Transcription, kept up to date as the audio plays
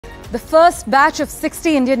The first batch of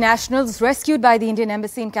 60 Indian nationals rescued by the Indian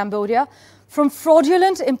Embassy in Cambodia from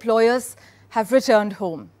fraudulent employers have returned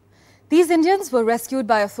home. These Indians were rescued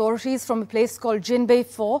by authorities from a place called Jinbei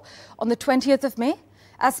 4 on the 20th of May,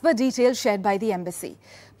 as per details shared by the embassy.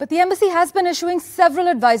 But the embassy has been issuing several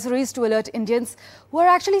advisories to alert Indians who are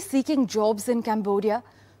actually seeking jobs in Cambodia,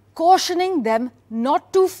 cautioning them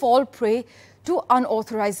not to fall prey to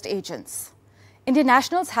unauthorized agents. Indian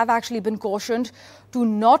nationals have actually been cautioned to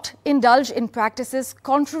not indulge in practices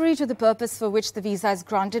contrary to the purpose for which the visa is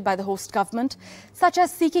granted by the host government, such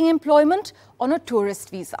as seeking employment on a tourist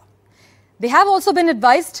visa. They have also been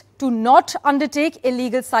advised to not undertake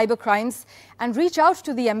illegal cyber crimes and reach out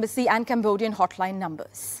to the embassy and Cambodian hotline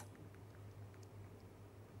numbers.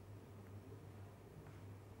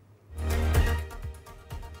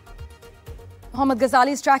 Mohammed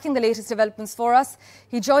Ghazali is tracking the latest developments for us.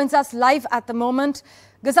 He joins us live at the moment.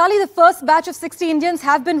 Ghazali, the first batch of 60 Indians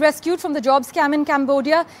have been rescued from the job scam in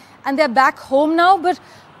Cambodia and they're back home now. But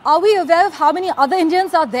are we aware of how many other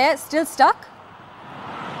Indians are there still stuck?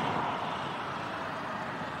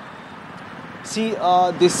 See,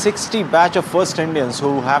 the 60 batch of first Indians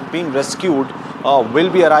who have been rescued will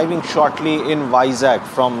be arriving shortly in Vizag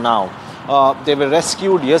from now. They were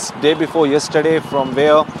rescued day before yesterday from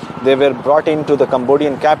where they were brought into the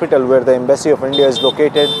Cambodian capital where the Embassy of India is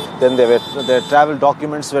located. Then their travel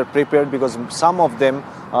documents were prepared because some of them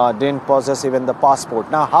didn't possess even the passport.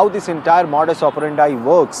 Now, how this entire modus operandi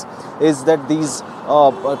works is that these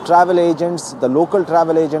travel agents, the local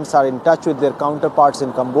travel agents, are in touch with their counterparts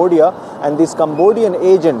in Cambodia, and these Cambodian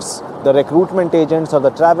agents, the recruitment agents or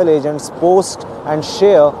the travel agents, post and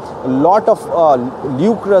share a lot of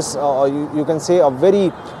lucrative, you can say a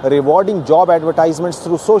very rewarding job advertisements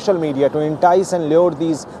through social media to entice and lure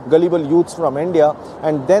these gullible youths from India,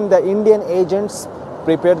 and then the Indian agents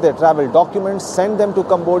prepare their travel documents, send them to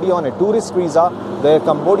Cambodia on a tourist visa. Their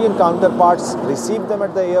Cambodian counterparts receive them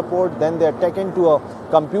at the airport. Then they are taken to a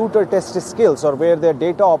computer test skills, or where their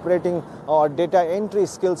data operating or data entry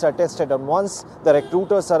skills are tested. And once the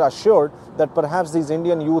recruiters are assured that perhaps these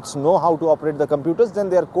Indian youths know how to operate the computers, then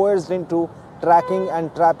they are coerced into tracking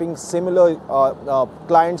and trapping similar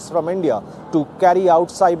clients from India to carry out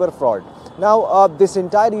cyber fraud. Now, this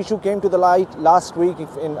entire issue came to the light last week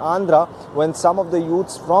in Andhra when some of the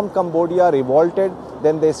youths from Cambodia revolted.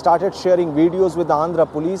 Then they started sharing videos with the Andhra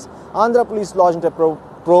police. Andhra police lodged a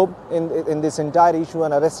probe in this entire issue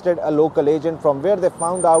and arrested a local agent, from where they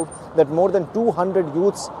found out that more than 200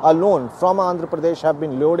 youths alone from Andhra Pradesh have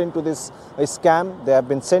been lured into this scam. They have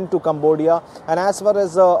been sent to Cambodia, and as far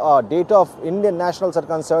as data of Indian nationals are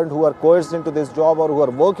concerned who are coerced into this job or who are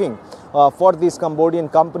working for these Cambodian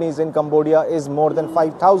companies in Cambodia is more than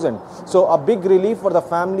 5,000. So a big relief for the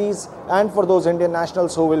families and for those Indian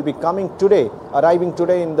nationals who will be coming today, arriving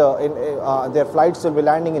today their flights will be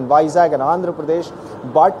landing in Vizag and Andhra Pradesh.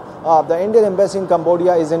 But the Indian Embassy in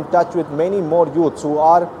Cambodia is in touch with many more youths who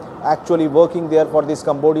are actually working there for these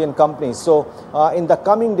Cambodian companies. So in the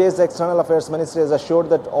coming days, the External Affairs Ministry has assured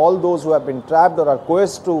that all those who have been trapped or are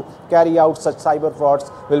coerced to carry out such cyber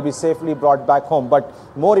frauds will be safely brought back home. But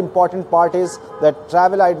more important part is that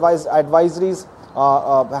travel advisories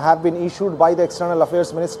have been issued by the External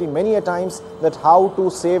Affairs Ministry many a times, that how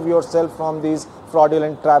to save yourself from these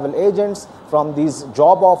fraudulent travel agents, from these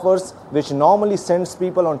job offers which normally sends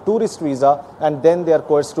people on tourist visa, and then they are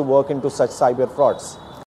coerced to work into such cyber frauds.